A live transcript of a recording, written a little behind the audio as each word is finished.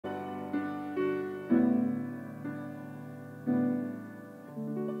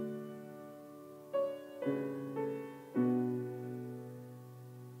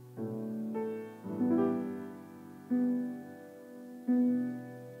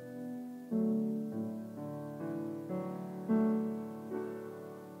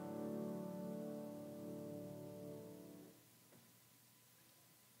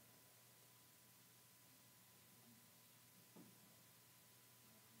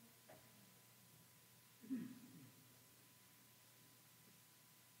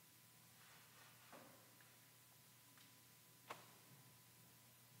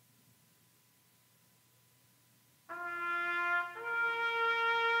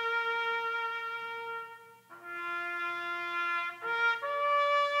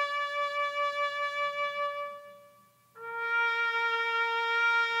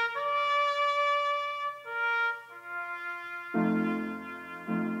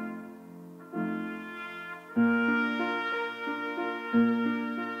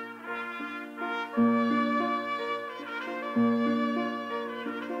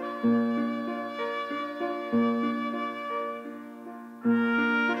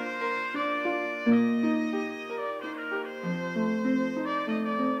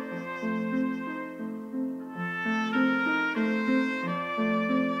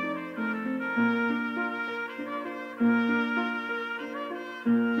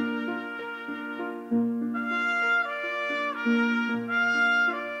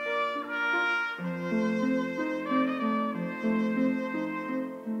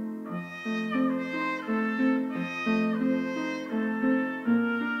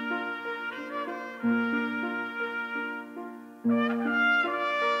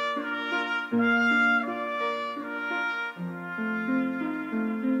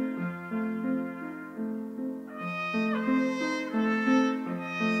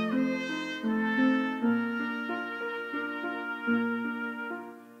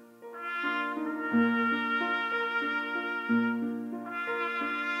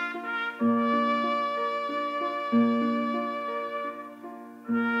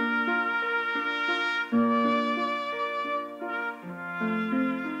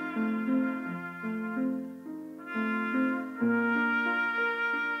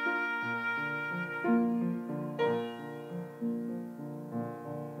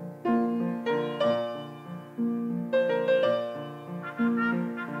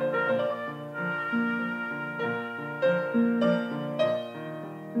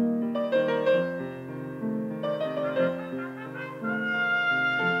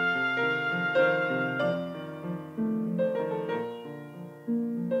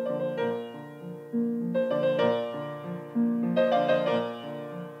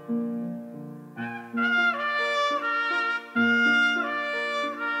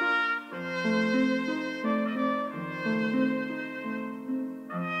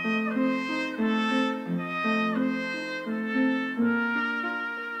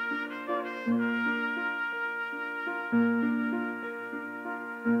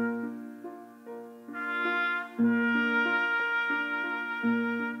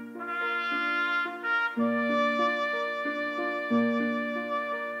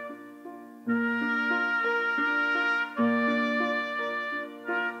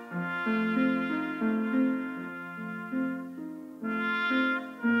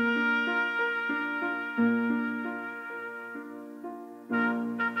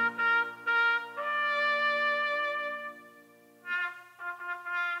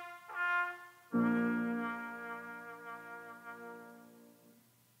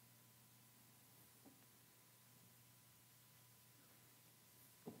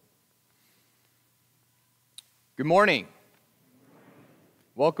Good morning.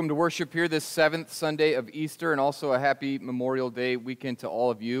 Welcome to worship here this 7th Sunday of Easter, and also a happy Memorial Day weekend to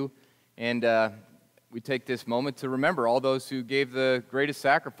all of you. And we take this moment to remember all those who gave the greatest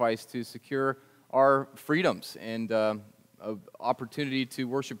sacrifice to secure our freedoms and opportunity to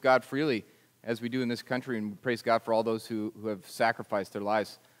worship God freely as we do in this country. And we praise God for all those who have sacrificed their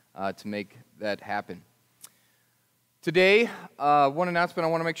lives to make that happen. Today, one announcement I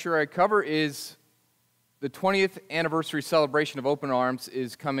want to make sure I cover is the 20th anniversary celebration of Open Arms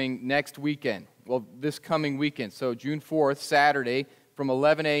is coming next weekend. Well, this coming weekend, so June 4th, Saturday, from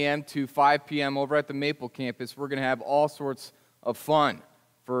 11 a.m. to 5 p.m. over at the Maple campus. We're going to have all sorts of fun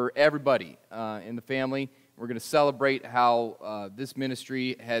for everybody in the family. We're going to celebrate how this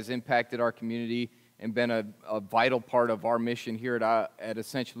ministry has impacted our community and been a vital part of our mission here at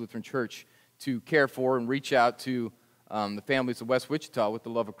Ascension Lutheran Church to care for and reach out to the families of West Wichita with the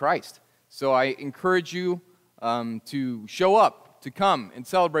love of Christ. So I encourage you to show up, to come and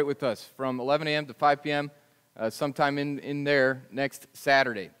celebrate with us from 11 a.m. to 5 p.m. Sometime in there next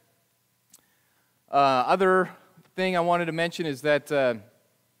Saturday. Other thing I wanted to mention is that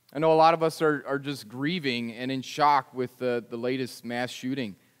I know a lot of us are just grieving and in shock with the latest mass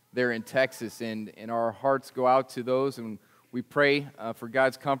shooting there in Texas, and our hearts go out to those, and we pray for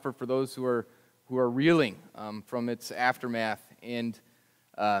God's comfort for those who are reeling from its aftermath. And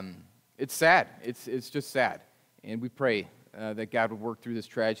it's sad. It's just sad. And we pray that God would work through this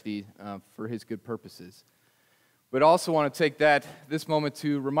tragedy for His good purposes. But also want to take this moment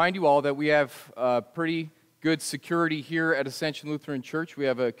to remind you all that we have pretty good security here at Ascension Lutheran Church. We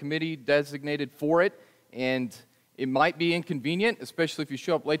have a committee designated for it, and it might be inconvenient, especially if you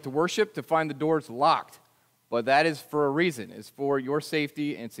show up late to worship, to find the doors locked. But that is for a reason. It's for your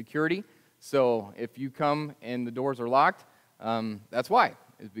safety and security. So if you come and the doors are locked, that's why.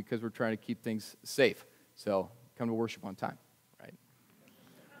 Is because we're trying to keep things safe. So come to worship on time, right?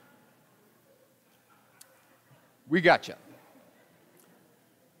 We got you.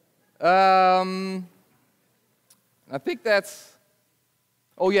 I think that's,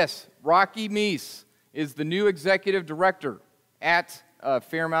 oh yes, Rocky Meese is the new executive director at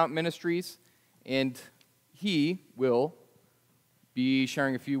Fairmount Ministries, and he will be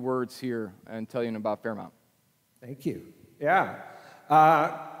sharing a few words here and telling you about Fairmount. Thank you. Yeah.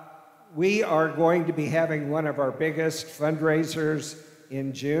 We are going to be having one of our biggest fundraisers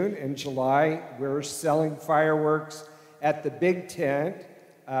in June and July. We're selling fireworks at the Big Tent.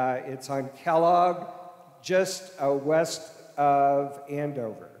 It's on Kellogg, just west of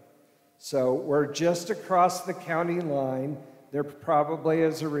Andover. So we're just across the county line. There probably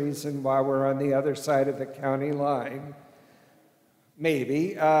is a reason why we're on the other side of the county line.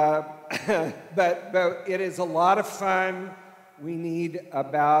 Maybe. But it is a lot of fun. We need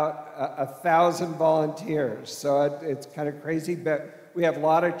about 1,000 volunteers. So it's kind of crazy, but we have a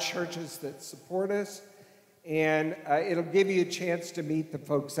lot of churches that support us. And it'll give you a chance to meet the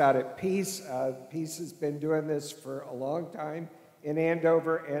folks out at Peace. Peace has been doing this for a long time in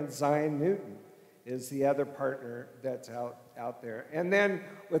Andover, and Zion Newton is the other partner that's out there. And then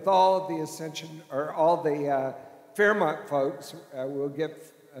with all of the Ascension, or all the Fairmont folks, we'll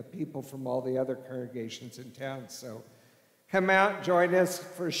get people from all the other congregations in town. So come out, join us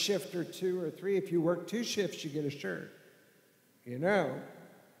for a shift or 2 or 3. If you work 2 shifts, you get a shirt. You know.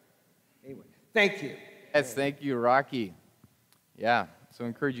 Anyway, thank you. Yes, thank you, Rocky. Yeah, so I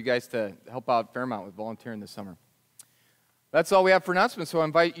encourage you guys to help out Fairmont with volunteering this summer. That's all we have for announcements, so I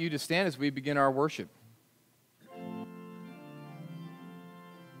invite you to stand as we begin our worship.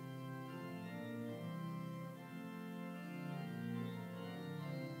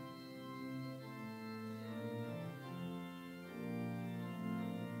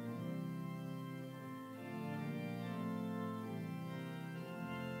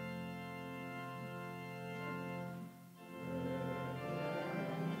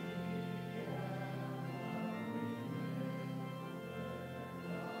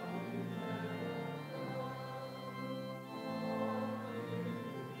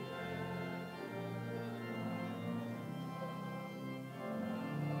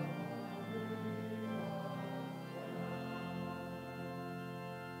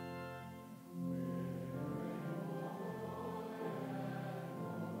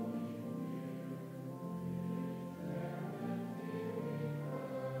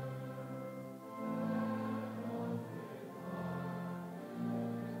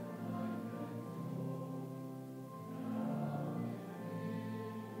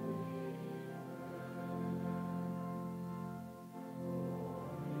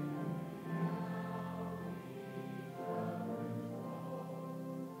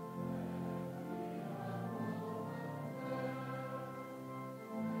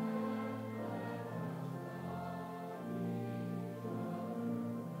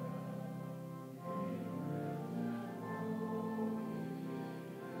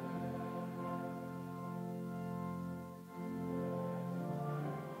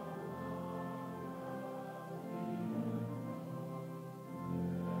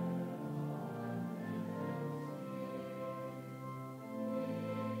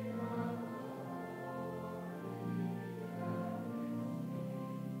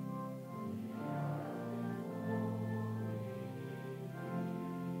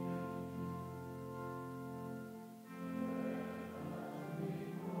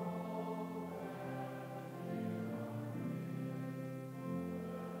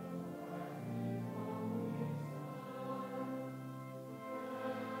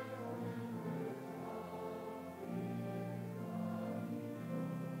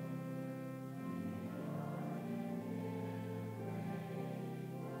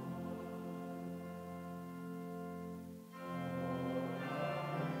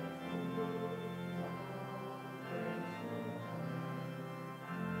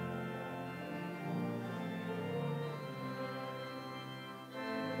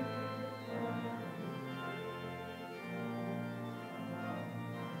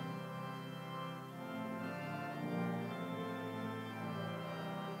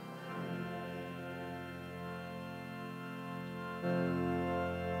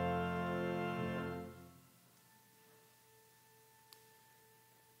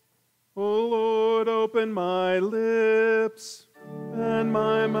 O Lord, open my lips, and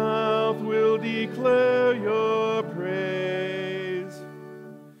my mouth will declare your praise.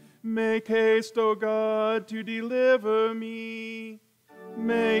 Make haste, O God, to deliver me.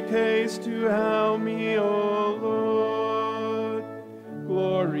 Make haste to help me, O Lord.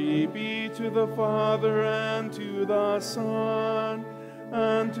 Glory be to the Father, and to the Son,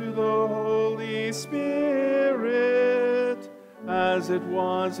 and to the Holy Spirit, as it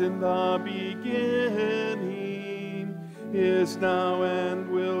was in the beginning, is now, and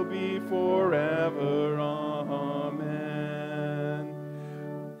will be forever. Amen.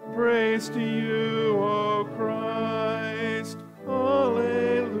 Praise to you, O Christ.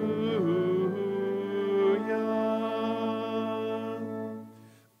 Alleluia.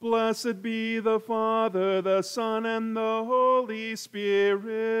 Blessed Blessed be the Father, the Son, and the Holy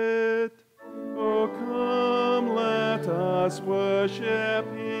Spirit. O come, let us worship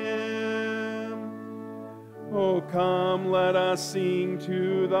him. O come, let us sing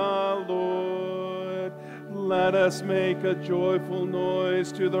to the Lord. Let us make a joyful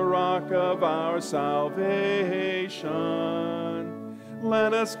noise to the rock of our salvation.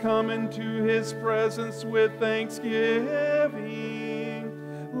 Let us come into his presence with thanksgiving.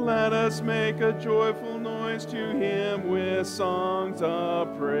 Let us make a joyful noise to him with songs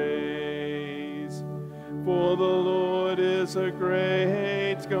of praise. For the Lord is a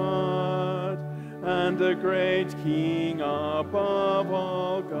great God and a great King above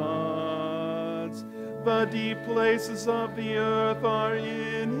all gods. The deep places of the earth are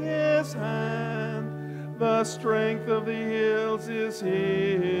in his hand. The strength of the hills is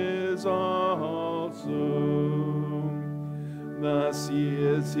his also. The sea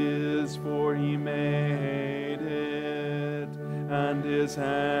is his, for he made it, and his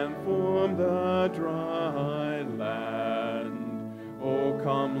hand formed the dry land. O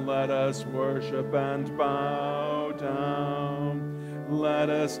come, let us worship and bow down.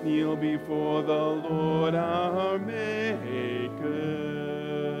 Let us kneel before the Lord our Maker.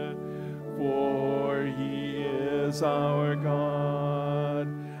 For he is our God,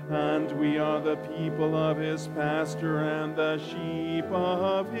 and we are the people of his pasture and the sheep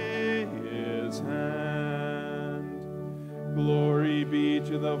of his hand. Glory be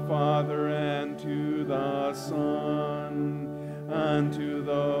to the Father, and to the Son, and to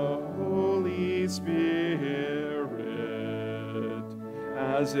the Holy Spirit,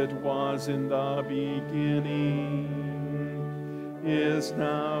 as it was in the beginning, is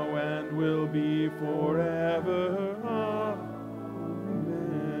now, and will be forever. Amen.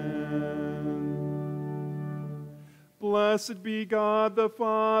 Blessed be God the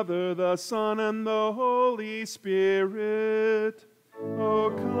Father, the Son, and the Holy Spirit. O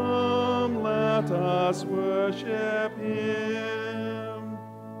come, let us worship him.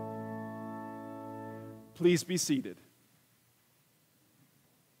 Please be seated.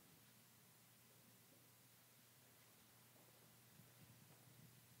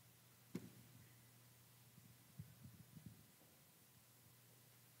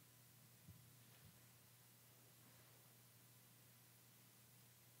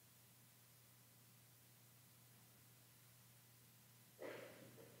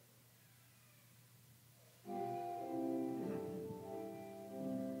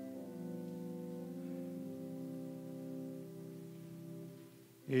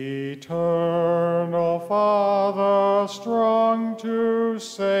 Eternal Father, strong to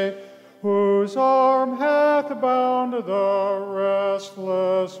save, whose arm hath bound the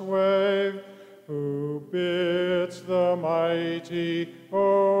restless wave, who bids the mighty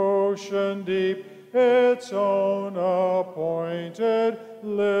ocean deep its own appointed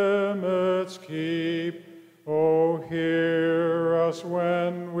limits keep. O hear us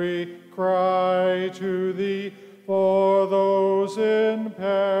when we cry to thee, for those in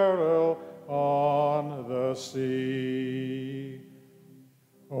peril on the sea.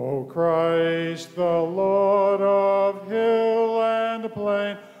 O Christ, the Lord of hill and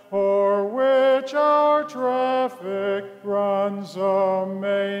plain, o'er which our traffic runs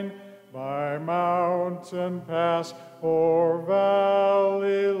amain, by mountain pass or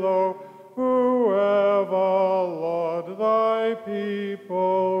valley low, whoever, Lord, thy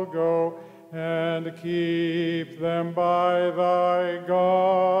people go, and keep them by thy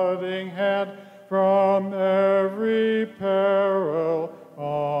guarding hand from every peril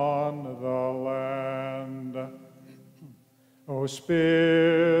on the land. O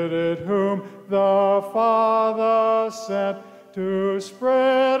Spirit, whom the Father sent to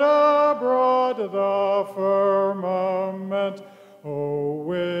spread abroad the firmament, O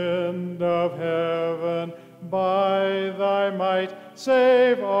wind of heaven, by thy might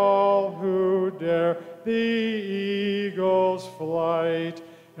save all who dare the eagle's flight,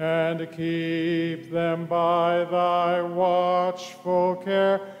 and keep them by thy watchful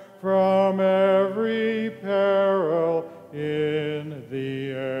care from every peril in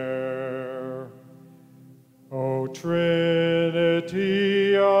the air. O Trinity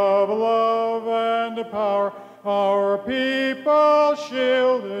of love and power, our people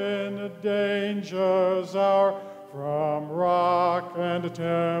shield in danger's hour, from rock and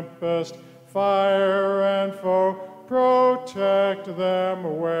tempest, fire and foe, protect them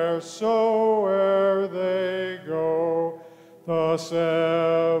wheresoe'er they go. Thus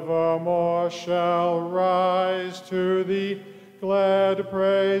evermore shall rise to thee glad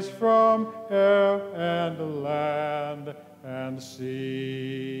praise from air and land and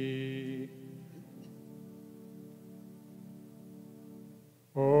sea.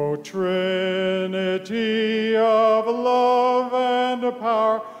 O Trinity of love and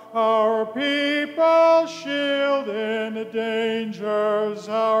power, our people shield in a danger's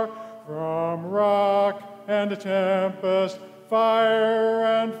hour, from rock and tempest, fire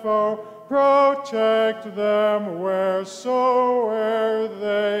and foe. Protect them wheresoe'er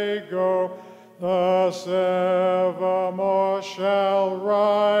they go. Thus evermore shall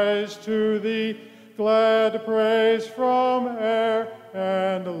rise to thee glad praise from air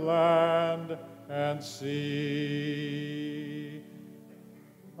and land and sea.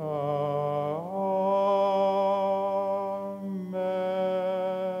 Amen.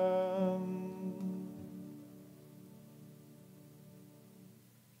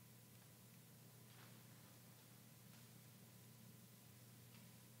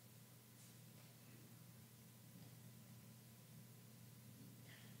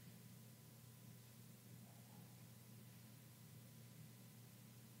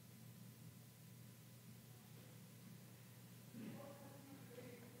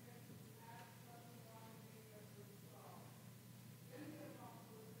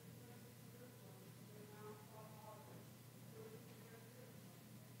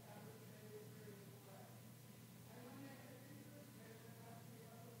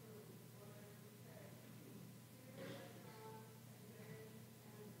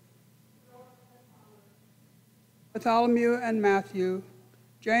 Bartholomew and Matthew,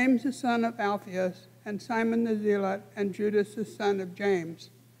 James the son of Alphaeus, and Simon the Zealot, and Judas the son of James.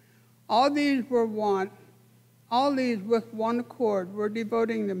 All these with one accord were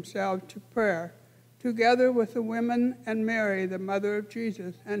devoting themselves to prayer, together with the women and Mary, the mother of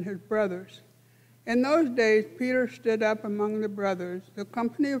Jesus, and his brothers. In those days Peter stood up among the brothers, the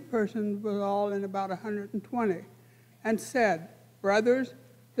company of persons was all in about 120, and said, Brothers,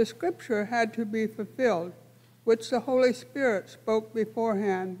 the scripture had to be fulfilled, which the Holy Spirit spoke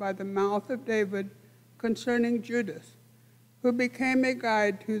beforehand by the mouth of David concerning Judas, who became a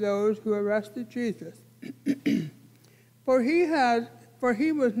guide to those who arrested Jesus. For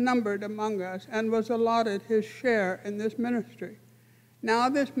he was numbered among us and was allotted his share in this ministry. Now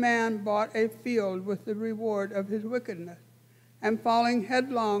this man bought a field with the reward of his wickedness, and falling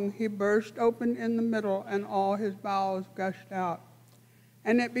headlong he burst open in the middle, and all his bowels gushed out.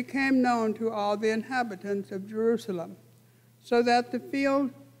 And it became known to all the inhabitants of Jerusalem, so that the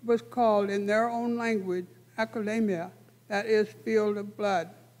field was called in their own language Achalemia, that is, field of blood.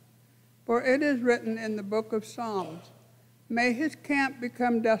 For it is written in the book of Psalms, May his camp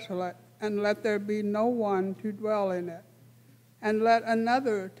become desolate, and let there be no one to dwell in it, and let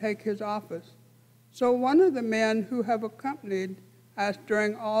another take his office. So one of the men who have accompanied us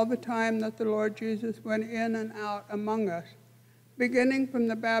during all the time that the Lord Jesus went in and out among us, beginning from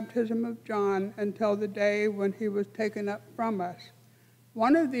the baptism of John until the day when he was taken up from us.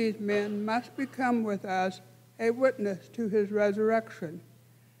 One of these men must become with us a witness to his resurrection.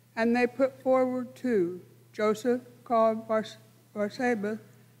 And they put forward two, Joseph called Barsabas,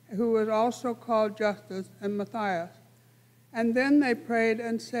 who was also called Justus, and Matthias. And then they prayed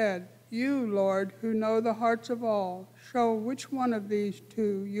and said, You, Lord, who know the hearts of all, show which one of these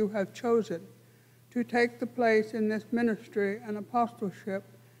two you have chosen to take the place in this ministry and apostleship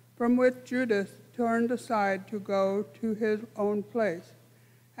from which Judas turned aside to go to his own place.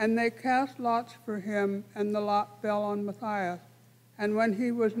 And they cast lots for him, and the lot fell on Matthias. And when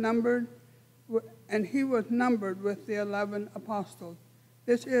he was numbered with the 11 apostles.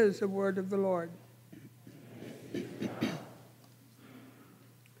 This is the word of the Lord.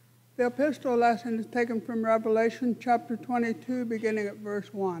 The epistle lesson is taken from Revelation chapter 22, beginning at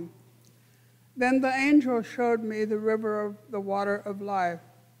verse 1. Then the angel showed me the river of the water of life,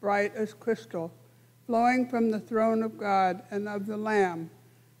 bright as crystal, flowing from the throne of God and of the Lamb,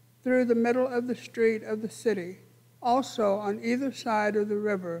 through the middle of the street of the city. Also on either side of the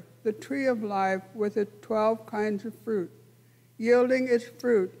river, the tree of life with its 12 kinds of fruit, yielding its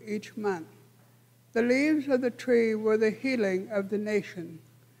fruit each month. The leaves of the tree were the healing of the nation.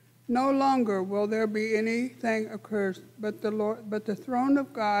 No longer will there be anything accursed, but the throne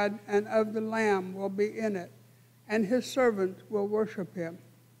of God and of the Lamb will be in it, and his servants will worship him.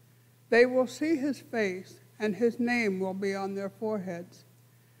 They will see his face, and his name will be on their foreheads,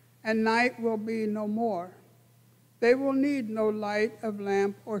 and night will be no more. They will need no light of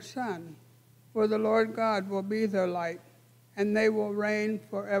lamp or sun, for the Lord God will be their light, and they will reign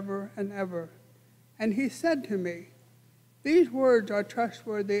forever and ever. And he said to me, These words are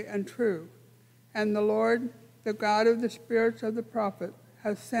trustworthy and true, and the Lord, the God of the spirits of the prophets,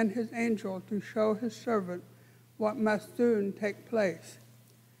 has sent his angel to show his servant what must soon take place.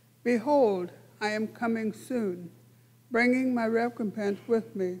 Behold, I am coming soon, bringing my recompense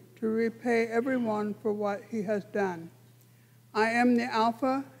with me to repay everyone for what he has done. I am the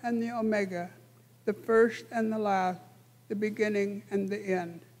Alpha and the Omega, the first and the last, the beginning and the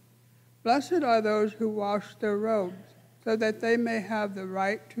end. Blessed are those who wash their robes, so that they may have the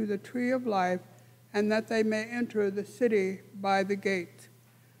right to the tree of life, and that they may enter the city by the gates.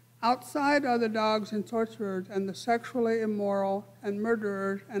 Outside are the dogs and sorcerers, and the sexually immoral, and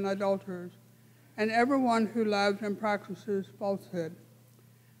murderers and adulterers, and everyone who loves and practices falsehood.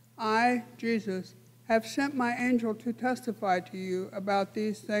 I, Jesus, have sent my angel to testify to you about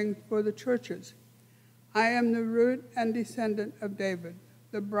these things for the churches. I am the root and descendant of David,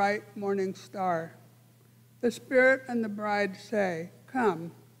 the bright morning star. The Spirit and the bride say,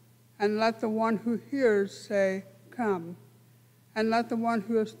 Come, and let the one who hears say, Come, and let the one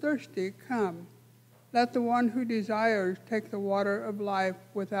who is thirsty come. Let the one who desires take the water of life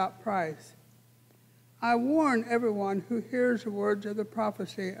without price. I warn everyone who hears the words of the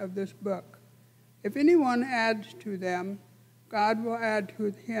prophecy of this book. If anyone adds to them, God will add to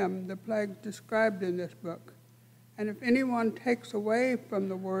him the plagues described in this book. And if anyone takes away from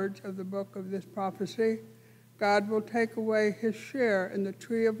the words of the book of this prophecy, God will take away his share in the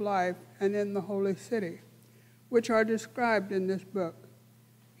tree of life and in the holy city, which are described in this book.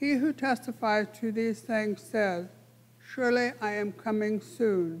 He who testifies to these things says, Surely I am coming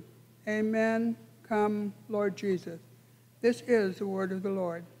soon. Amen. Come, Lord Jesus. This is the word of the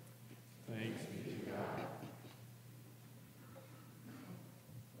Lord. Thanks be to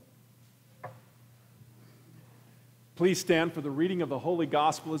God. Please stand for the reading of the Holy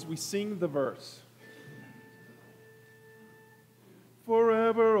Gospel as we sing the verse.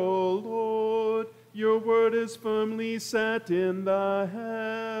 Forever, O Lord, your word is firmly set in the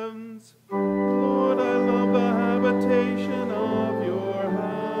heavens. Lord, I love the habitation of your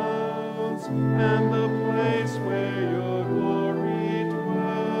house and the place where your glory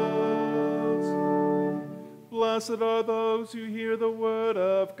dwells. Blessed are those who hear the word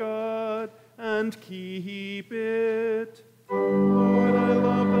of God and keep it. Lord, I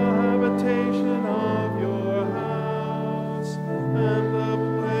love the habitation of your house and the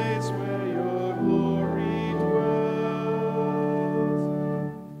place where your glory dwells.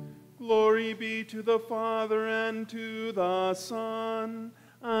 Glory be to the Father and to the Son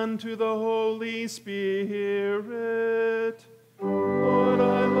and to the Holy Spirit. Lord,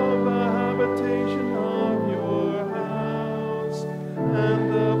 I love the habitation of your house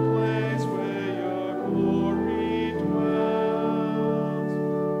and the place where your glory dwells.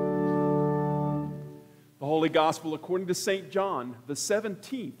 The Holy Gospel according to St. John, the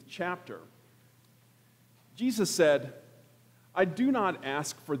 17th chapter. Jesus said, I do not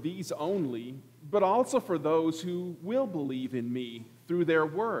ask for these only, but also for those who will believe in me through their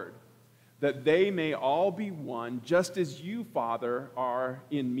word, that they may all be one, just as you, Father, are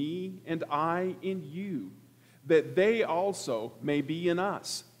in me and I in you, that they also may be in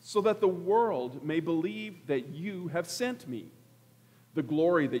us, so that the world may believe that you have sent me. The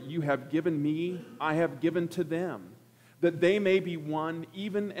glory that you have given me, I have given to them, that they may be one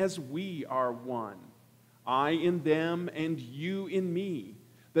even as we are one. I in them and you in me,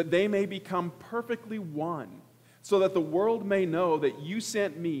 that they may become perfectly one, so that the world may know that you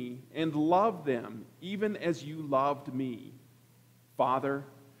sent me and loved them even as you loved me. Father,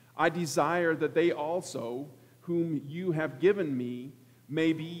 I desire that they also, whom you have given me,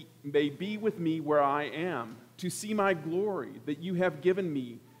 may be with me where I am, to see my glory that you have given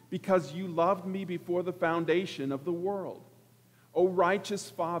me, because you loved me before the foundation of the world. O righteous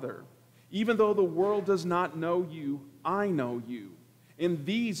Father, even though the world does not know you, I know you, and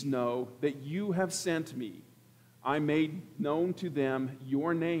these know that you have sent me. I made known to them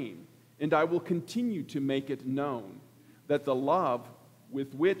your name, and I will continue to make it known, that the love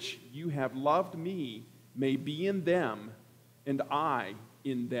with which you have loved me may be in them, and I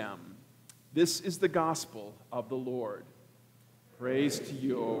in them. This is the gospel of the Lord. Praise to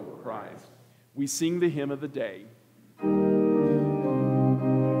you, O Christ. We sing the hymn of the day.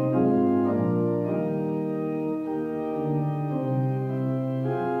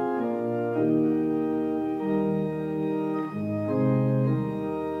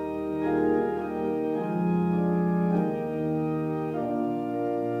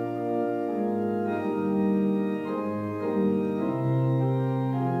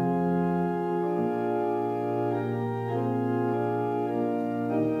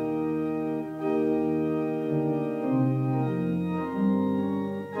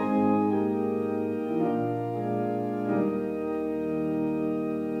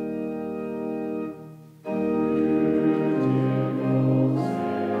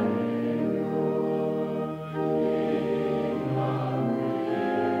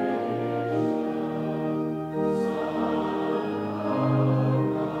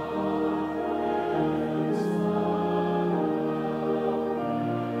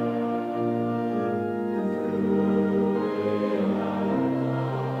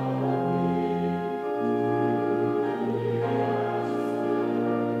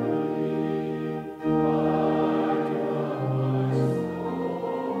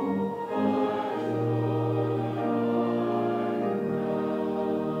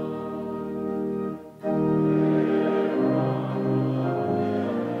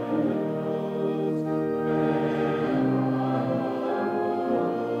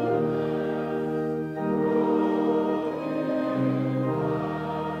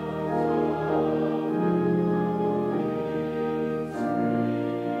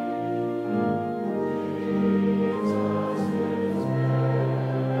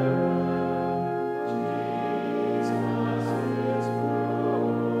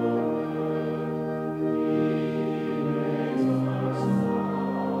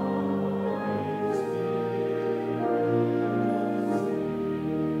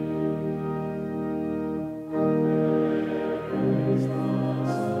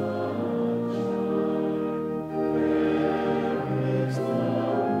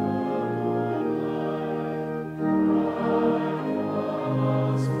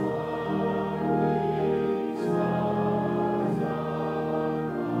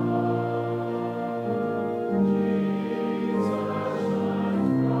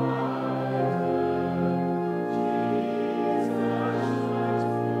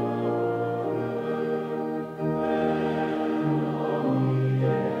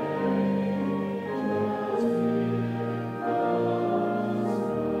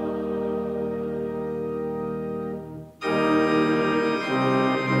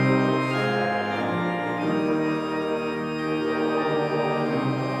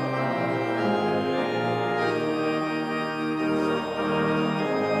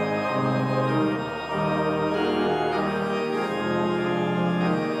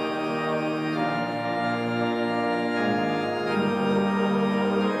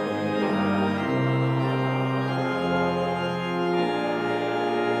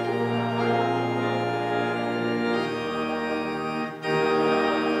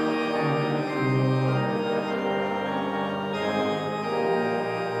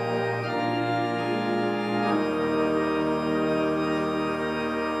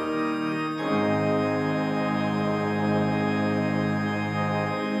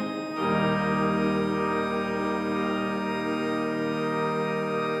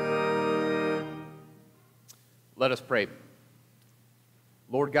 Let us pray.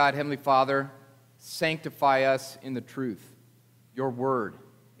 Lord God, Heavenly Father, sanctify us in the truth. Your word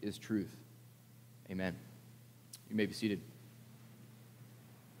is truth. Amen. You may be seated.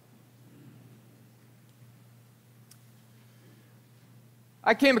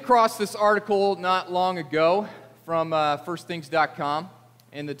 I came across this article not long ago from firstthings.com,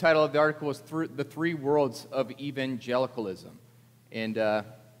 and the title of the article was The Three Worlds of Evangelicalism. And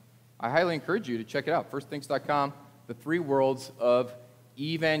I highly encourage you to check it out, firstthings.com, The Three Worlds of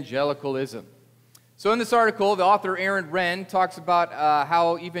Evangelicalism. So in this article, the author Aaron Renn talks about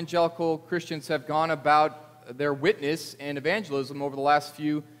how evangelical Christians have gone about their witness and evangelism over the last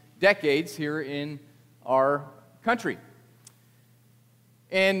few decades here in our country.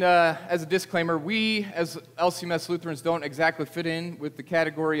 And as a disclaimer, we as LCMS Lutherans don't exactly fit in with the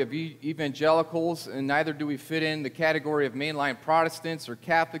category of evangelicals, and neither do we fit in the category of mainline Protestants or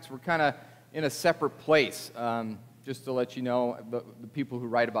Catholics. We're kind of in a separate place, just to let you know, the people who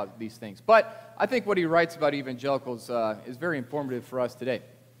write about these things. But I think what he writes about evangelicals is very informative for us today.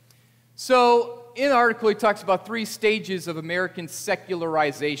 So in the article, he talks about 3 stages of American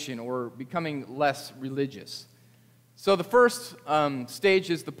secularization, or becoming less religious. So the first stage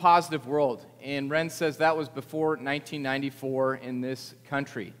is the positive world, and Renn says that was before 1994 in this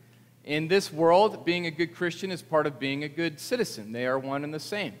country. In this world, being a good Christian is part of being a good citizen. They are one and the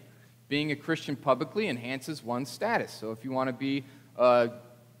same. Being a Christian publicly enhances one's status. So if you want to be a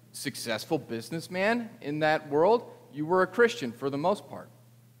successful businessman in that world, you were a Christian for the most part.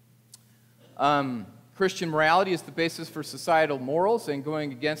 Christian morality is the basis for societal morals, and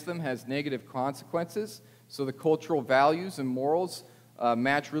going against them has negative consequences. So the cultural values and morals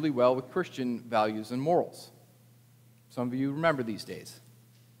match really well with Christian values and morals. Some of you remember these days.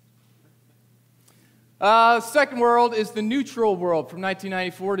 Second world is the neutral world from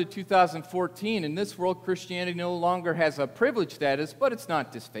 1994 to 2014. In this world, Christianity no longer has a privileged status, but it's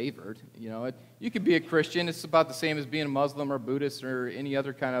not disfavored. You know, you could be a Christian. It's about the same as being a Muslim or Buddhist or any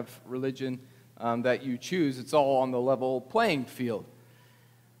other kind of religion that you choose. It's all on the level playing field.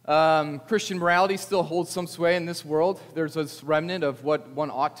 Christian morality still holds some sway in this world. There's this remnant of what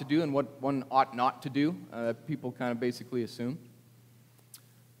one ought to do and what one ought not to do. People kind of basically assume.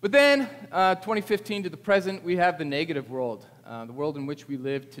 But then, 2015 to the present, we have the negative world, the world in which we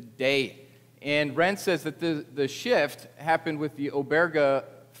live today. And Renn says that the shift happened with the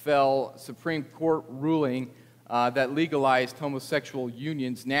Obergefell Supreme Court ruling that legalized homosexual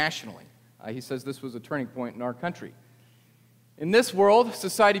unions nationally. He says this was a turning point in our country. In this world,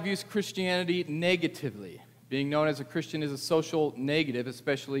 society views Christianity negatively. Being known as a Christian is a social negative,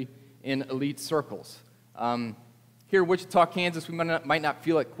 especially in elite circles. Here in Wichita, Kansas, we might not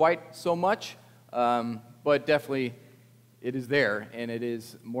feel it quite so much, but definitely it is there, and it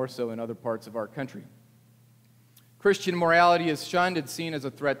is more so in other parts of our country. Christian morality is shunned and seen as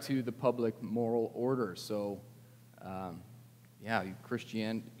a threat to the public moral order. So, you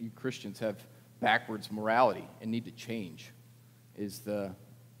Christians have backwards morality and need to change, is the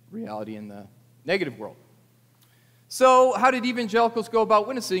reality in the negative world. So how did evangelicals go about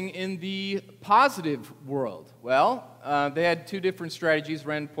witnessing in the positive world? Well, they had 2 different strategies,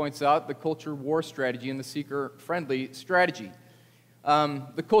 Renn points out, the culture war strategy and the seeker-friendly strategy.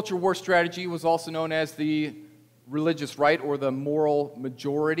 The culture war strategy was also known as the religious right or the moral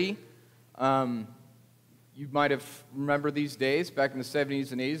majority. You might have remembered these days, back in the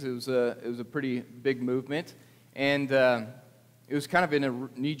 70s and 80s, it was a pretty big movement. And it was kind of in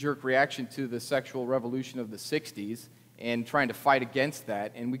a knee-jerk reaction to the sexual revolution of the 60s and trying to fight against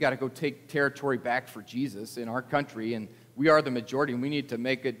that. And we got to go take territory back for Jesus in our country, and we are the majority, and we need to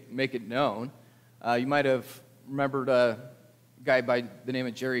make it known. You might have remembered a guy by the name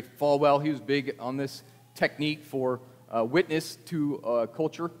of Jerry Falwell. He was big on this technique for witness to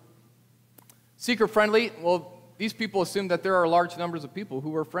culture. Seeker-friendly, well, these people assumed that there are large numbers of people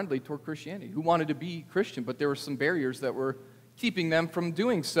who were friendly toward Christianity, who wanted to be Christian, but there were some barriers that were keeping them from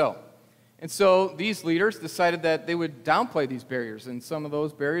doing so. And so these leaders decided that they would downplay these barriers, and some of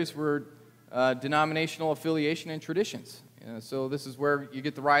those barriers were denominational affiliation and traditions. So this is where you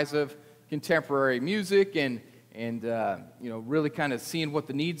get the rise of contemporary music and really kind of seeing what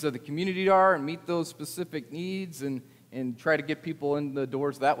the needs of the community are and meet those specific needs and try to get people in the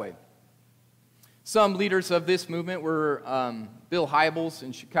doors that way. Some leaders of this movement were Bill Hybels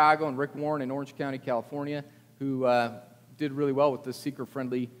in Chicago and Rick Warren in Orange County, California, who did really well with this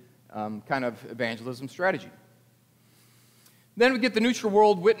seeker-friendly kind of evangelism strategy. Then we get the Neutral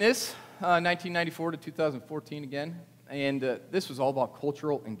World Witness, 1994 to 2014 again, and this was all about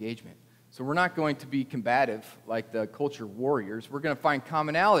cultural engagement. So we're not going to be combative like the culture warriors. We're going to find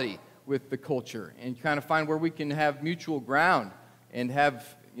commonality with the culture and kind of find where we can have mutual ground and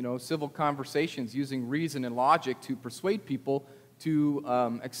have, civil conversations using reason and logic to persuade people to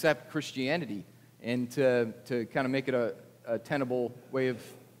accept Christianity and to kind of make it a tenable way of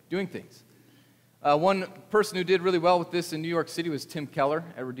doing things. One person who did really well with this in New York City was Tim Keller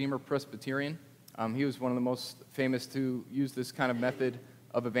at Redeemer Presbyterian. He was one of the most famous to use this kind of method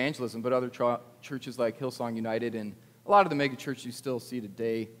of evangelism, but other churches like Hillsong United and a lot of the mega churches you still see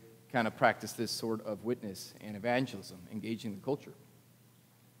today kind of practice this sort of witness and evangelism, engaging the culture.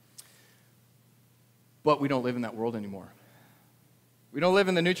 But we don't live in that world anymore. We don't live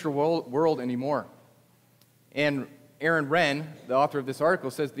in the neutral world anymore. And Aaron Renn, the author of this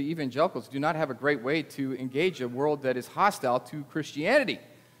article, says the evangelicals do not have a great way to engage a world that is hostile to Christianity.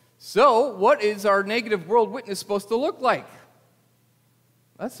 So, what is our negative world witness supposed to look like?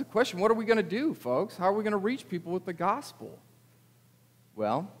 That's the question. What are we going to do, folks? How are we going to reach people with the gospel?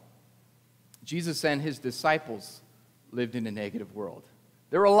 Well, Jesus and his disciples lived in a negative world.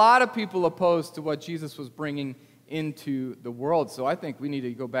 There were a lot of people opposed to what Jesus was bringing into the world. So I think we need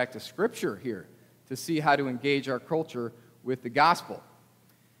to go back to Scripture here to see how to engage our culture with the gospel.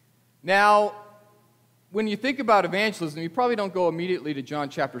 Now, when you think about evangelism, you probably don't go immediately to John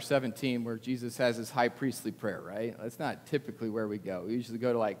chapter 17 where Jesus has his high priestly prayer, right? That's not typically where we go. We usually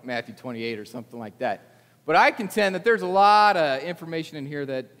go to like Matthew 28 or something like that. But I contend that there's a lot of information in here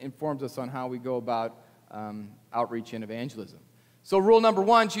that informs us on how we go about outreach and evangelism. So rule number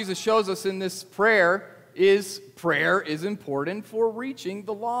one, Jesus shows us in this prayer is important for reaching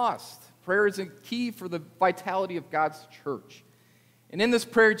the lost. Prayer is a key for the vitality of God's church. And in this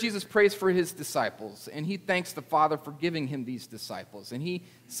prayer, Jesus prays for his disciples, and he thanks the Father for giving him these disciples. And he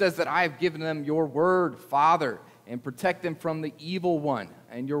says that I have given them your word, Father, and protect them from the evil one.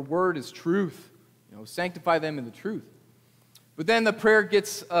 And your word is truth. Sanctify them in the truth. But then the prayer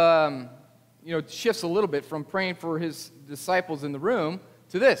gets, shifts a little bit from praying for his disciples in the room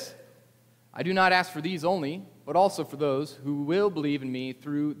to this. I do not ask for these only, but also for those who will believe in me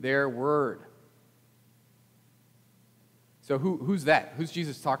through their word. So who's that? Who's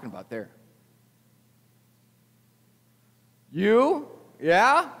Jesus talking about there? You?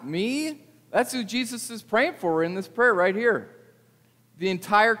 Yeah? Me? That's who Jesus is praying for in this prayer right here. The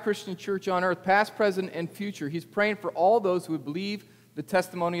entire Christian church on earth, past, present, and future. He's praying for all those who would believe the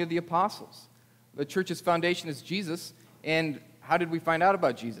testimony of the apostles. The church's foundation is Jesus, and how did we find out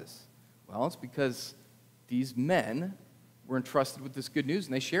about Jesus? Well, it's because these men were entrusted with this good news,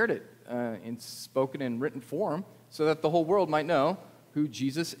 and they shared it in spoken and written form so that the whole world might know who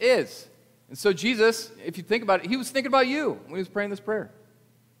Jesus is. And so Jesus, if you think about it, he was thinking about you when he was praying this prayer.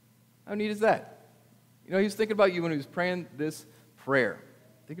 How neat is that? He was thinking about you when he was praying this prayer.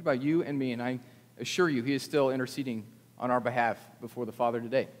 Thinking about you and me, and I assure you he is still interceding on our behalf before the Father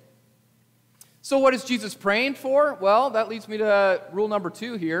today. So what is Jesus praying for? Well, that leads me to rule number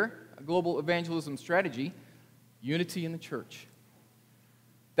 2 here, a global evangelism strategy, unity in the church.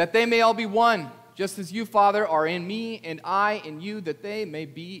 That they may all be one, just as you, Father, are in me and I in you, that they may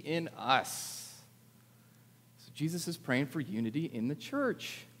be in us. So Jesus is praying for unity in the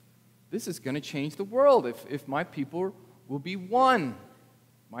church. This is going to change the world if my people will be one.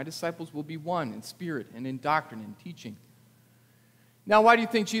 My disciples will be one in spirit and in doctrine and teaching. Now, why do you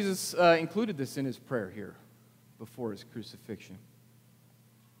think Jesus included this in his prayer here before his crucifixion?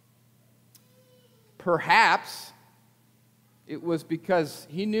 Perhaps it was because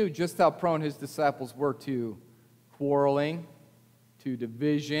he knew just how prone his disciples were to quarreling, to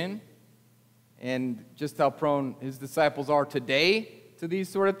division, and just how prone his disciples are today to these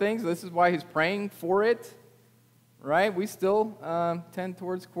sort of things. This is why he's praying for it, right? We still tend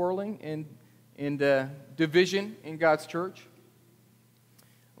towards quarreling and division in God's church.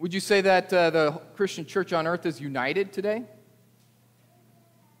 Would you say that the Christian church on earth is united today?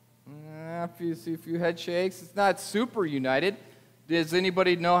 If you see a few head shakes, it's not super united. Does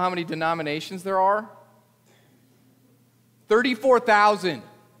anybody know how many denominations there are? 34,000.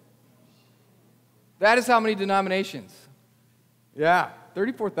 That is how many denominations. Yeah,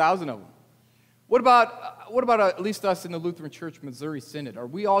 34,000 of them. What about at least us in the Lutheran Church Missouri Synod? Are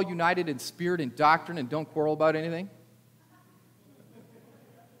we all united in spirit and doctrine and don't quarrel about anything?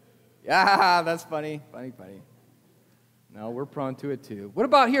 Yeah, that's funny. No, we're prone to it too. What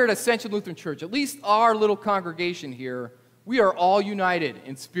about here at Ascension Lutheran Church? At least our little congregation here, we are all united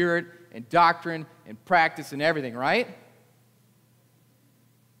in spirit and doctrine and practice and everything, right?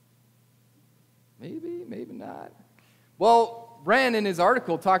 Maybe not. Well, Ren in his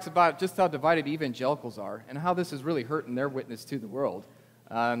article talks about just how divided evangelicals are and how this is really hurting their witness to the world.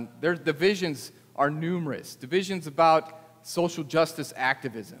 Their divisions are numerous. Divisions about social justice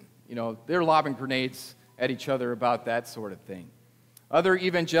activism. they're lobbing grenades at each other about that sort of thing. Other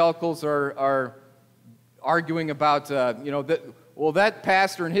evangelicals are arguing about, that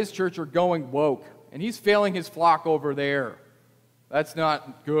pastor in his church are going woke, and he's failing his flock over there. That's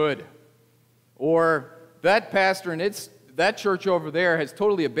not good. Or that pastor in that church over there has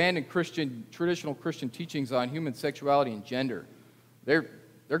totally abandoned traditional Christian teachings on human sexuality and gender. They're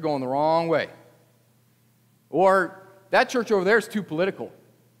going the wrong way. Or that church over there is too political.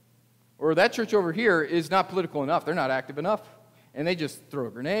 Or that church over here is not political enough. They're not active enough. And they just throw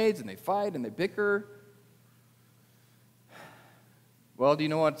grenades and they fight and they bicker. Well, do you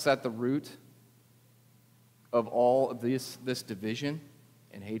know what's at the root of all of this division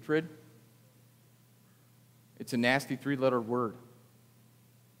and hatred? It's a nasty 3-letter word.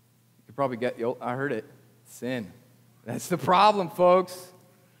 You could probably I heard it. Sin. That's the problem, folks.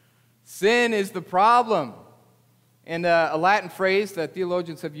 Sin is the problem. And a Latin phrase that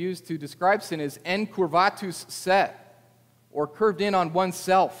theologians have used to describe sin is encurvatus se, or curved in on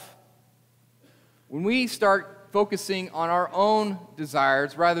oneself. When we start focusing on our own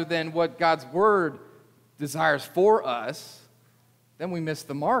desires rather than what God's Word desires for us, then we miss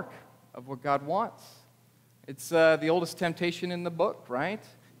the mark of what God wants. It's the oldest temptation in the book, right?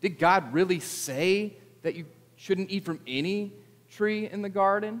 Did God really say that you shouldn't eat from any tree in the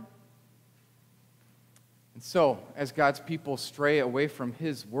garden? And so, as God's people stray away from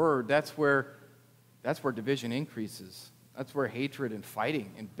His Word, that's where division increases. That's where hatred and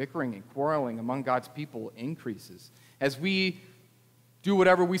fighting and bickering and quarreling among God's people increases. As we do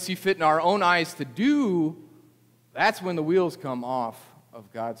whatever we see fit in our own eyes to do, that's when the wheels come off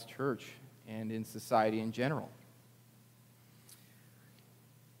of God's church and in society in general.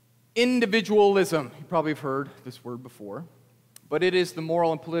 Individualism. You probably have heard this word before. But it is the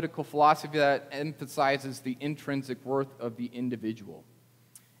moral and political philosophy that emphasizes the intrinsic worth of the individual.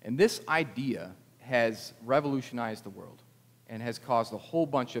 And this idea has revolutionized the world and has caused a whole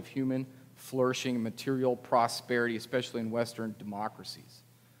bunch of human flourishing and material prosperity, especially in Western democracies.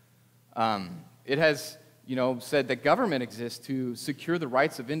 It has, said that government exists to secure the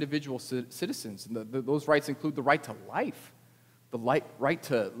rights of individual citizens. And those rights include the right to life, the right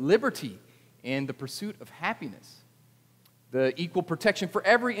to liberty, and the pursuit of happiness. The equal protection for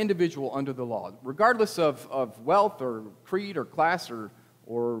every individual under the law, regardless of wealth or creed or class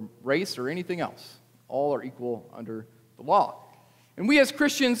or race or anything else. All are equal under the law. And we as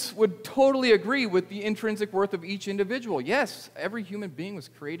Christians would totally agree with the intrinsic worth of each individual. Yes, every human being was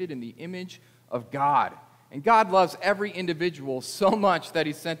created in the image of God. And God loves every individual so much that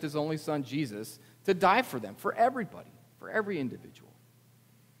He sent His only Son, Jesus, to die for them, for everybody, for every individual.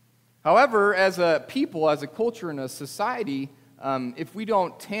 However, as a people, as a culture, and a society, if we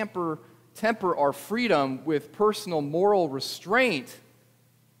don't temper our freedom with personal moral restraint,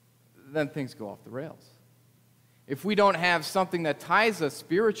 then things go off the rails. If we don't have something that ties us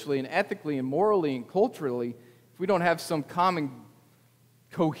spiritually and ethically and morally and culturally, if we don't have some common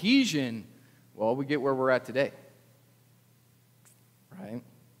cohesion, well, we get where we're at today. Right?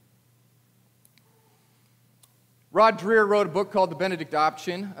 Rod Dreher wrote a book called The Benedict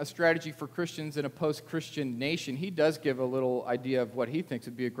Option, a strategy for Christians in a post-Christian nation. He does give a little idea of what he thinks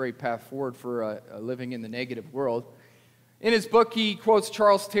would be a great path forward for living in the negative world. In his book, he quotes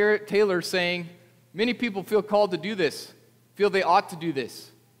Charles Taylor saying, "Many people feel called to do this, feel they ought to do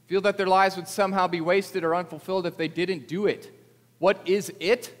this, feel that their lives would somehow be wasted or unfulfilled if they didn't do it. What is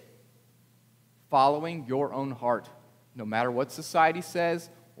it? Following your own heart, no matter what society says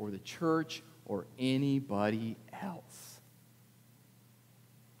or the church or anybody else."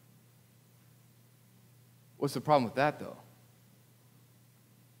 What's the problem with that, though?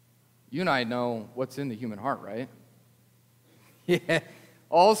 You and I know what's in the human heart, right? Yeah,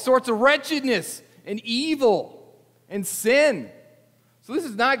 all sorts of wretchedness and evil and sin. So this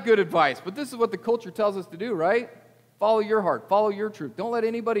is not good advice, but this is what the culture tells us to do, right? Follow your heart, follow your truth. Don't let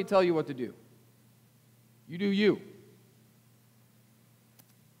anybody tell you what to do. You do you.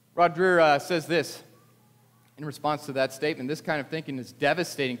 Rod Dreher says this in response to that statement: "This kind of thinking is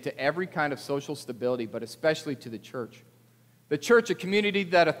devastating to every kind of social stability, but especially to the church. The church, a community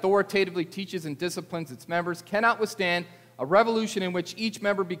that authoritatively teaches and disciplines its members, cannot withstand a revolution in which each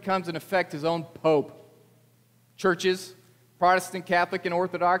member becomes, in effect, his own pope. Churches, Protestant, Catholic, and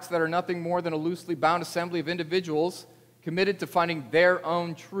Orthodox, that are nothing more than a loosely bound assembly of individuals committed to finding their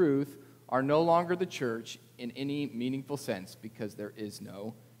own truth, are no longer the church in any meaningful sense because there is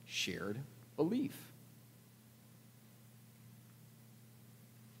no shared belief."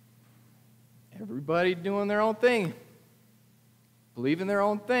 Everybody doing their own thing, believing their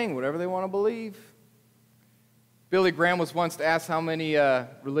own thing, whatever they want to believe. Billy Graham was once asked how many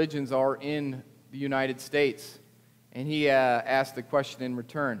religions are in the United States. And he asked the question in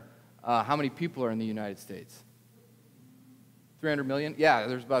return, how many people are in the United States? 300 million? Yeah,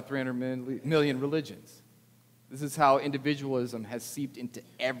 there's about 300 million religions. This is how individualism has seeped into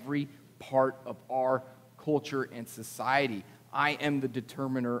every part of our culture and society. I am the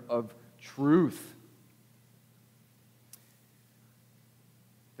determiner of truth.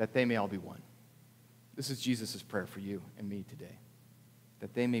 That they may all be one. This is Jesus' prayer for you and me today.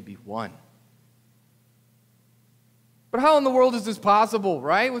 That they may be one. But how in the world is this possible,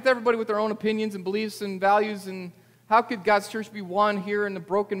 right? With everybody with their own opinions and beliefs and values, and how could God's church be one here in the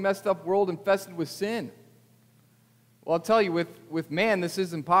broken, messed up world infested with sin? Well, I'll tell you, with man, this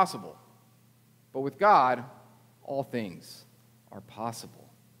is impossible. But with God, all things are possible.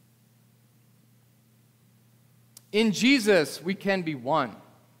 In Jesus, we can be one.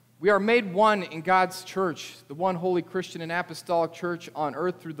 We are made one in God's church, the one holy Christian and apostolic church on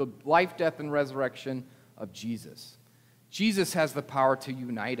earth through the life, death, and resurrection of Jesus. Jesus has the power to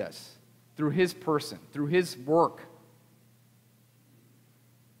unite us through his person, through his work.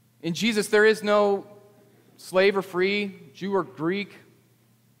 In Jesus, there is no slave or free, Jew or Greek,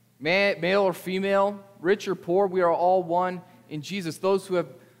 male or female, rich or poor. We are all one in Jesus. Those who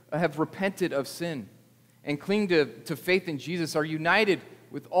have repented of sin and cling to faith in Jesus are united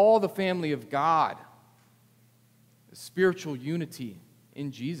with all the family of God. The spiritual unity in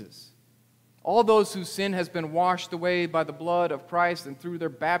Jesus. All those whose sin has been washed away by the blood of Christ and through their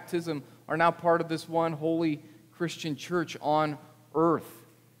baptism are now part of this one holy Christian church on earth.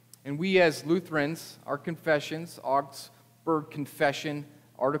 And we as Lutherans, our confessions, Augsburg Confession,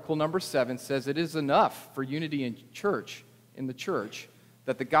 Article number 7 says it is enough for unity in the church,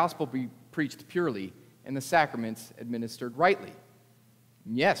 that the gospel be preached purely and the sacraments administered rightly.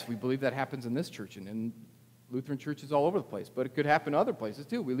 And yes, we believe that happens in this church and in Lutheran churches all over the place, but it could happen other places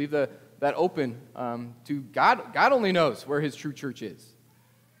too. We leave that open to God. God only knows where his true church is.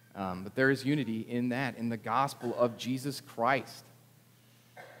 But there is unity in that, in the gospel of Jesus Christ.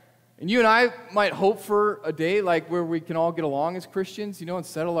 And you and I might hope for a day like where we can all get along as Christians, and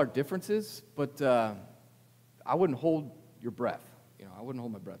settle our differences, but I wouldn't hold your breath. I wouldn't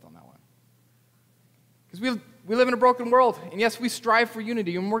hold my breath on that one. Because we live in a broken world, and yes, we strive for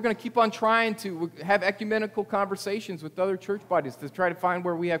unity, and we're going to keep on trying to have ecumenical conversations with other church bodies to try to find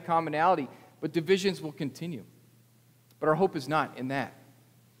where we have commonality, but divisions will continue. But our hope is not in that.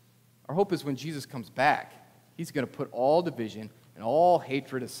 Our hope is when Jesus comes back, he's going to put all division and all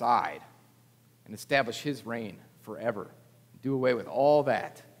hatred aside and establish his reign forever. Do away with all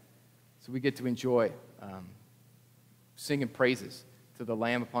that so we get to enjoy singing praises to the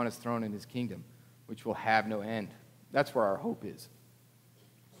Lamb upon his throne and his kingdom, which will have no end. That's where our hope is.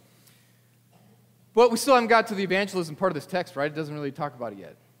 But we still haven't got to the evangelism part of this text, right? It doesn't really talk about it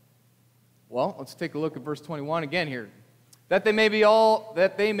yet. Well, let's take a look at verse 21 again here. That they may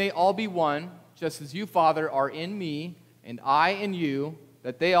all be one, just as you, Father, are in me, and I in you,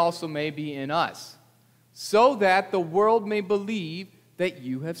 that they also may be in us, so that the world may believe that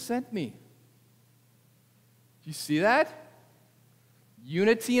you have sent me. Do you see that?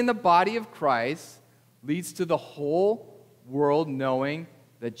 Unity in the body of Christ leads to the whole world knowing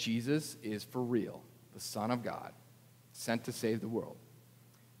that Jesus is for real, the Son of God, sent to save the world.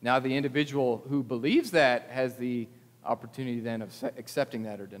 Now, the individual who believes that has the opportunity then of accepting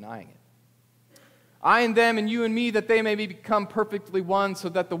that or denying it. I and them and you and me, that they may become perfectly one, so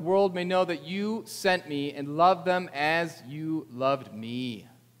that the world may know that you sent me and loved them as you loved me.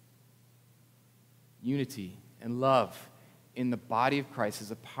 Unity and love in the body of Christ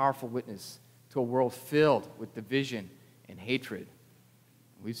is a powerful witness to a world filled with division and hatred.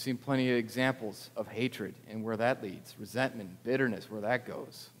 We've seen plenty of examples of hatred and where that leads, resentment, bitterness, where that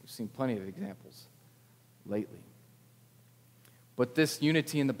goes. We've seen plenty of examples lately. But this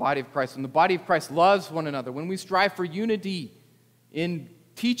unity in the body of Christ, when the body of Christ loves one another, when we strive for unity in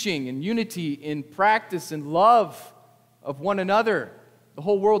teaching and unity in practice and love of one another, the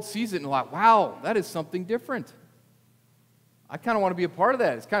whole world sees it and like, wow, that is something different. I kind of want to be a part of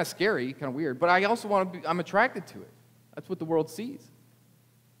that. It's kind of scary, kind of weird, but I also want to be, I'm attracted to it. That's what the world sees.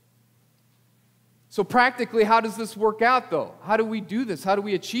 So practically, how does this work out, though? How do we do this? How do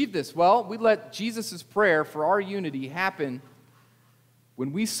we achieve this? Well, we let Jesus' prayer for our unity happen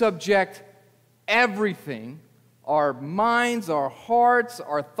when we subject everything, our minds, our hearts,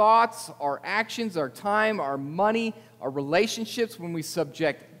 our thoughts, our actions, our time, our money, our relationships, when we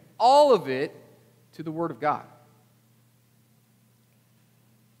subject all of it to the Word of God.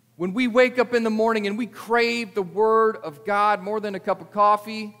 When we wake up in the morning and we crave the Word of God more than a cup of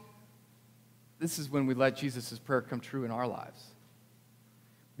coffee, this is when we let Jesus' prayer come true in our lives.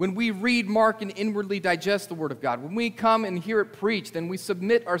 When we read, mark, and inwardly digest the Word of God, when we come and hear it preached, and we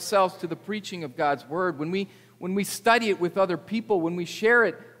submit ourselves to the preaching of God's Word, when we study it with other people, when we share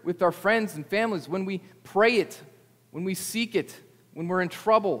it with our friends and families, when we pray it, when we seek it, when we're in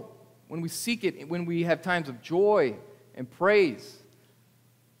trouble, when we seek it, when we have times of joy and praise,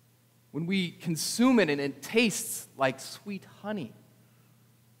 when we consume it and it tastes like sweet honey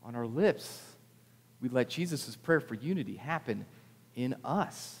on our lips, we let Jesus' prayer for unity happen in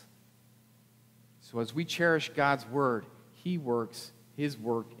us. So as we cherish God's Word, He works His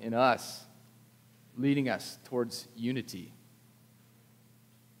work in us, leading us towards unity.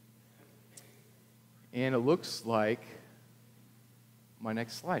 And it looks like my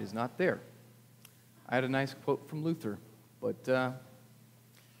next slide is not there. I had a nice quote from Luther, but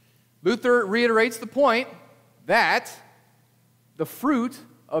Luther reiterates the point that the fruit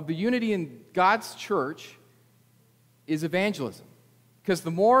of the unity in God's church is evangelism. Because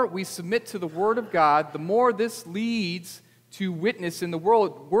the more we submit to the Word of God, the more this leads to witness in the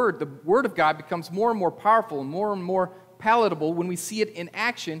Word. The Word of God becomes more and more powerful and more palatable when we see it in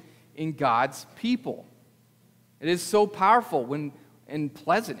action in God's people. It is so powerful and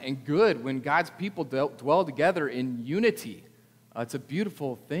pleasant and good when God's people dwell together in unity. It's a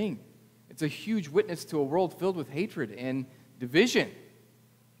beautiful thing. It's a huge witness to a world filled with hatred and division.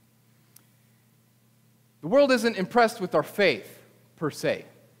 The world isn't impressed with our faith, per se,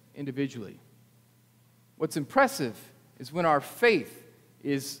 individually. What's impressive is when our faith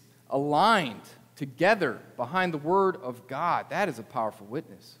is aligned together behind the Word of God. That is a powerful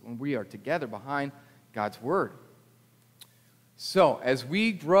witness, when we are together behind God's Word. So, as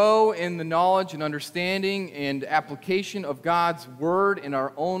we grow in the knowledge and understanding and application of God's Word in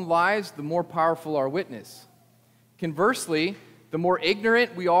our own lives, the more powerful our witness. Conversely, the more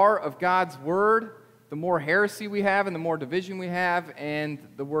ignorant we are of God's Word, the more heresy we have and the more division we have, and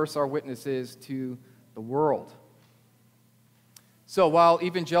the worse our witness is to the world. So while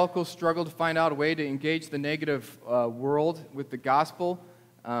evangelicals struggle to find out a way to engage the negative world with the gospel,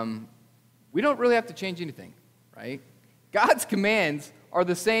 we don't really have to change anything, right? God's commands are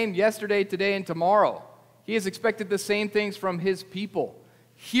the same yesterday, today, and tomorrow. He has expected the same things from His people.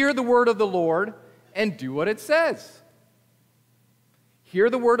 Hear the word of the Lord and do what it says. Hear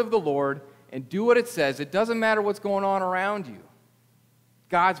the word of the Lord and do what it says. It doesn't matter what's going on around you.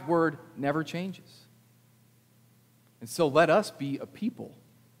 God's word never changes. And so let us be a people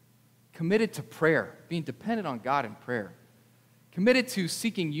committed to prayer, being dependent on God in prayer, committed to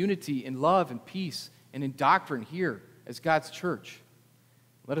seeking unity in love and peace and in doctrine here as God's church.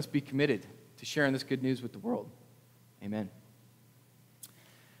 Let us be committed to sharing this good news with the world. Amen.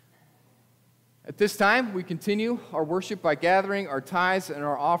 At this time, we continue our worship by gathering our tithes and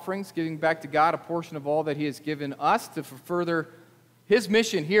our offerings, giving back to God a portion of all that He has given us to further His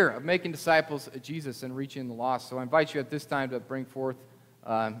mission here of making disciples of Jesus and reaching the lost. So I invite you at this time to bring forth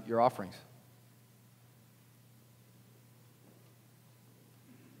your offerings.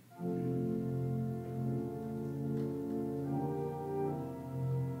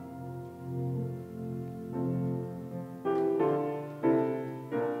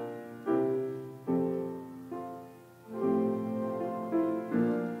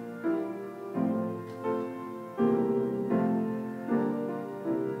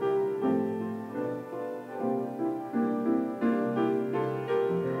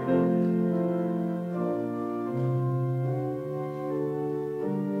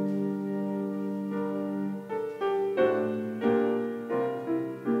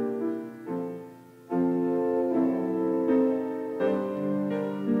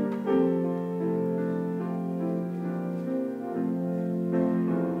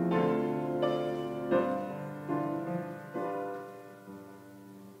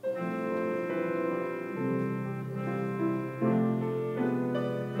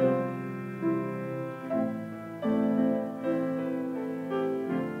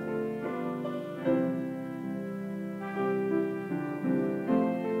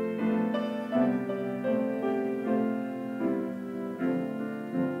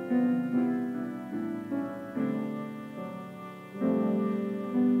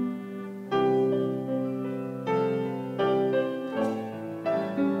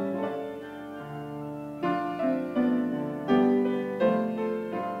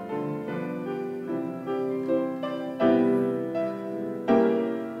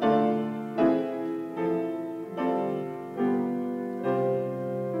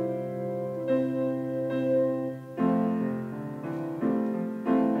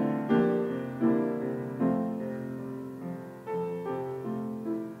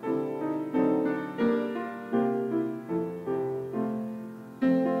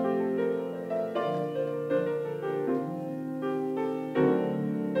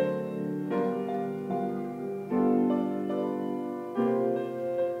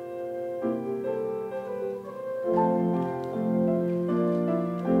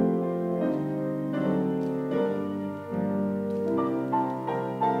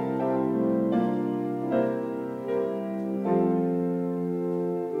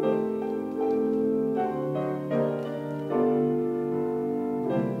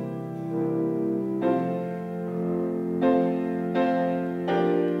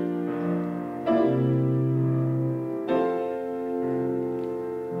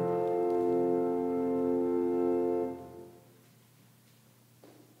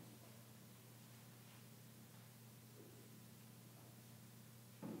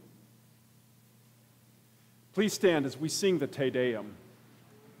 Please stand as we sing the Te Deum.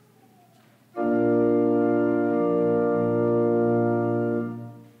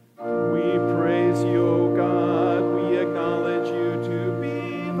 We praise you, O God. We acknowledge you to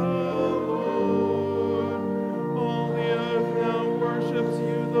be the Lord. All the earth now worships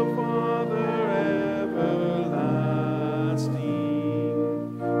you, the Father everlasting.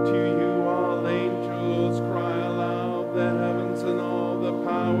 To you all angels cry aloud, the heavens and all the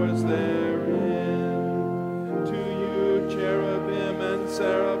powers therein. To you cherubim and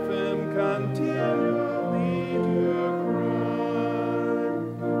seraphim continually do cry.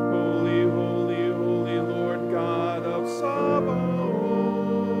 Holy, holy, holy Lord God of Sabaoth.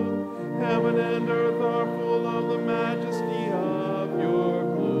 Heaven and earth are full of the majesty of your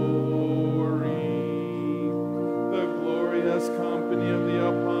glory. The glorious company of the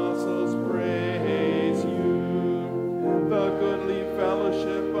apostles praise you. The goodly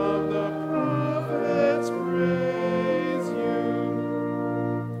fellowship of the prophets praise you.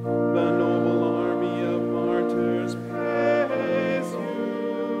 The noble army of martyrs praise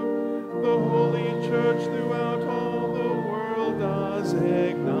you. The holy church throughout all the world does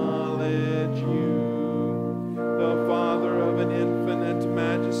acknowledge you. The Father of an infinite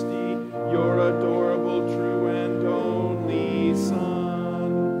majesty, your adorable, true, and only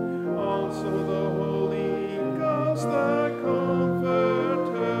Son. Also the Holy Ghost, the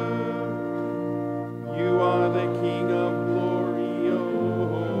Comforter. You are the King of glory, O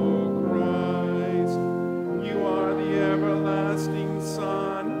Christ. You are the everlasting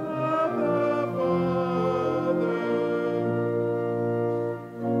Son of the Father.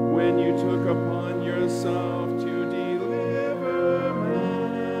 When you took upon yourself to deliver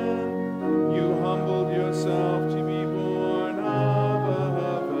man, you humbled yourself to be born of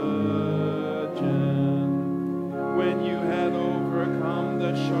a virgin. When you had overcome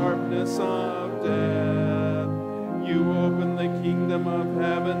the sharpness of death, you opened the kingdom of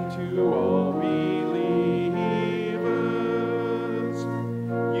heaven to all believers.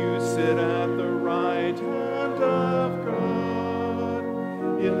 You sit at the right hand of God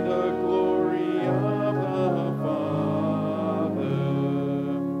in the glory of the Father.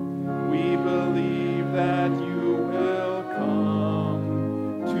 We believe that you will come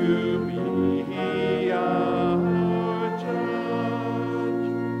to be our judge.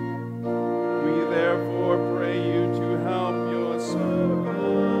 We therefore pray you to help your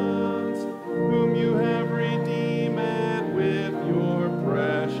servants, whom you have redeemed with your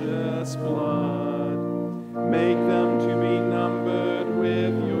precious blood. Make them to be numbered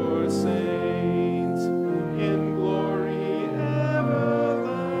with your saints in glory everlasting.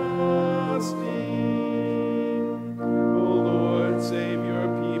 O Lord, save your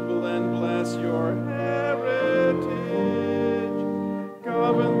people and bless your heritage.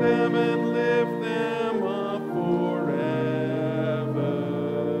 Govern them and lift them up forever.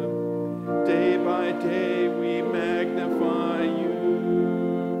 Day by day we magnify you,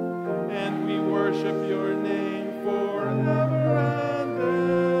 and we worship your name forever and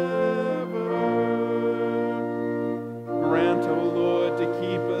ever. Grant, O Lord, to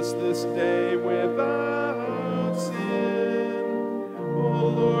keep us this day without sin. O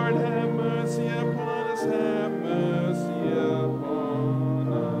Lord, have mercy upon us, have mercy upon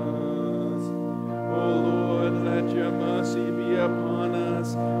us. O Lord, let your mercy be upon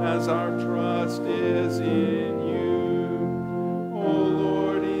us as our trust is in you. O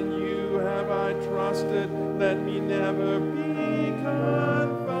Lord, in you have I trusted, let me never be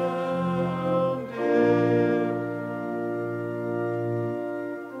confounded.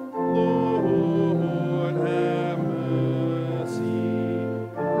 Lord, have mercy.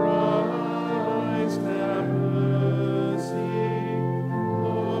 Christ, have mercy.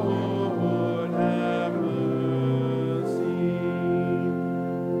 Lord, have mercy.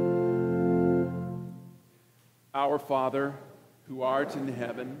 Our Father, who art in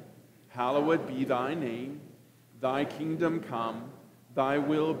heaven, hallowed be thy name. Thy kingdom come, thy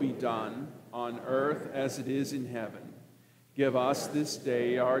will be done, on earth as it is in heaven. Give us this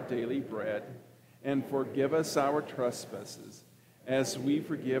day our daily bread, and forgive us our trespasses, as we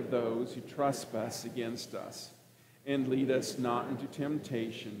forgive those who trespass against us. And lead us not into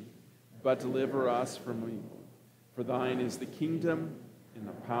temptation, but deliver us from evil. For thine is the kingdom, and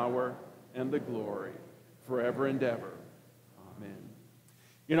the power, and the glory, forever and ever. Amen.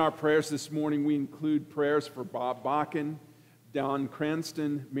 In our prayers this morning, we include prayers for Bob Bakken, Don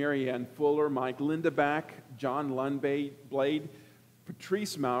Cranston, Mary Ann Fuller, Mike Lindeback, John Lundblade,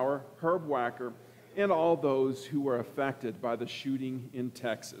 Patrice Maurer, Herb Wacker, and all those who were affected by the shooting in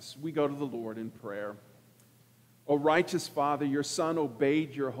Texas. We go to the Lord in prayer. O righteous Father, your Son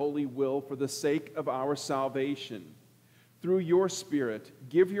obeyed your holy will for the sake of our salvation. Through your Spirit,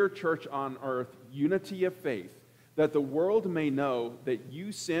 give your church on earth unity of faith, that the world may know that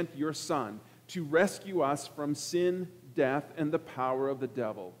you sent your Son to rescue us from sin, death, and the power of the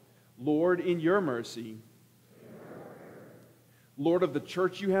devil. Lord, in your mercy, Lord of the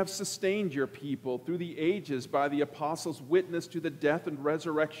church, you have sustained your people through the ages by the apostles' witness to the death and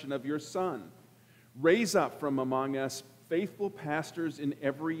resurrection of your Son. Raise up from among us faithful pastors in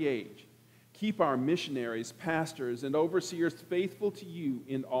every age. Keep our missionaries, pastors, and overseers faithful to you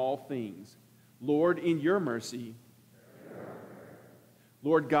in all things. Lord, in your mercy,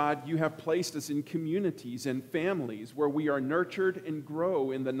 Lord God, you have placed us in communities and families where we are nurtured and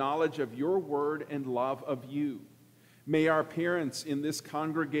grow in the knowledge of your word and love of you. May our parents in this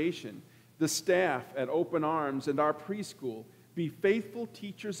congregation, the staff at Open Arms, and our preschool be faithful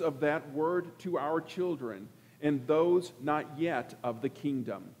teachers of that word to our children and those not yet of the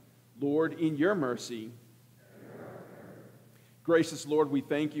kingdom. Lord, in your mercy, gracious Lord, we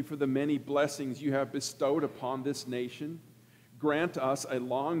thank you for the many blessings you have bestowed upon this nation. Grant us a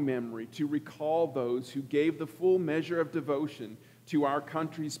long memory to recall those who gave the full measure of devotion to our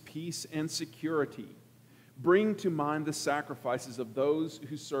country's peace and security. Bring to mind the sacrifices of those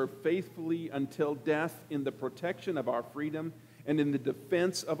who served faithfully until death in the protection of our freedom and in the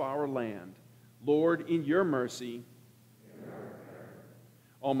defense of our land. Lord, in your mercy,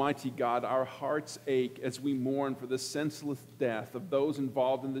 Almighty God, our hearts ache as we mourn for the senseless death of those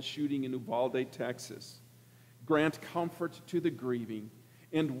involved in the shooting in Uvalde, Texas. Grant comfort to the grieving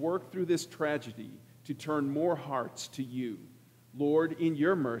and work through this tragedy to turn more hearts to you. Lord, in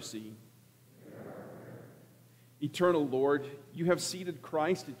your mercy, Eternal Lord, you have seated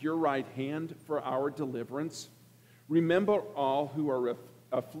Christ at your right hand for our deliverance. Remember all who are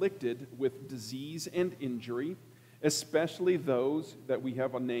afflicted with disease and injury, especially those that we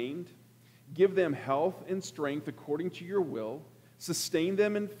have named. Give them health and strength according to your will. Sustain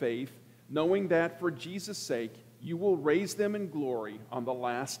them in faith, knowing that for Jesus' sake you will raise them in glory on the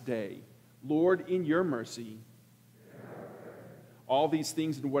last day. Lord, in your mercy, all these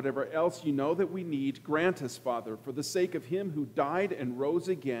things and whatever else you know that we need, grant us, Father, for the sake of him who died and rose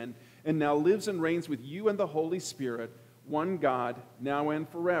again and now lives and reigns with you and the Holy Spirit, one God, now and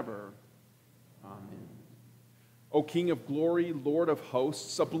forever. Amen. O King of glory, Lord of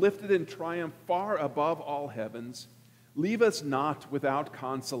hosts, uplifted in triumph far above all heavens, leave us not without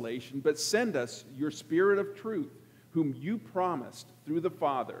consolation, but send us your Spirit of truth, whom you promised through the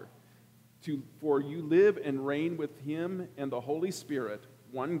Father, for you live and reign with him and the Holy Spirit,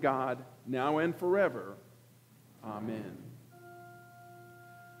 one God, now and forever. Amen.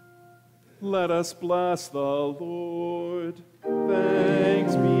 Let us bless the Lord.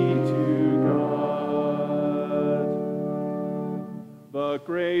 Thanks be to God. The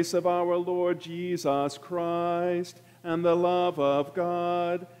grace of our Lord Jesus Christ, and the love of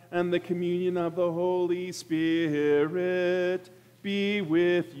God, and the communion of the Holy Spirit be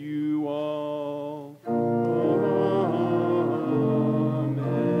with you all.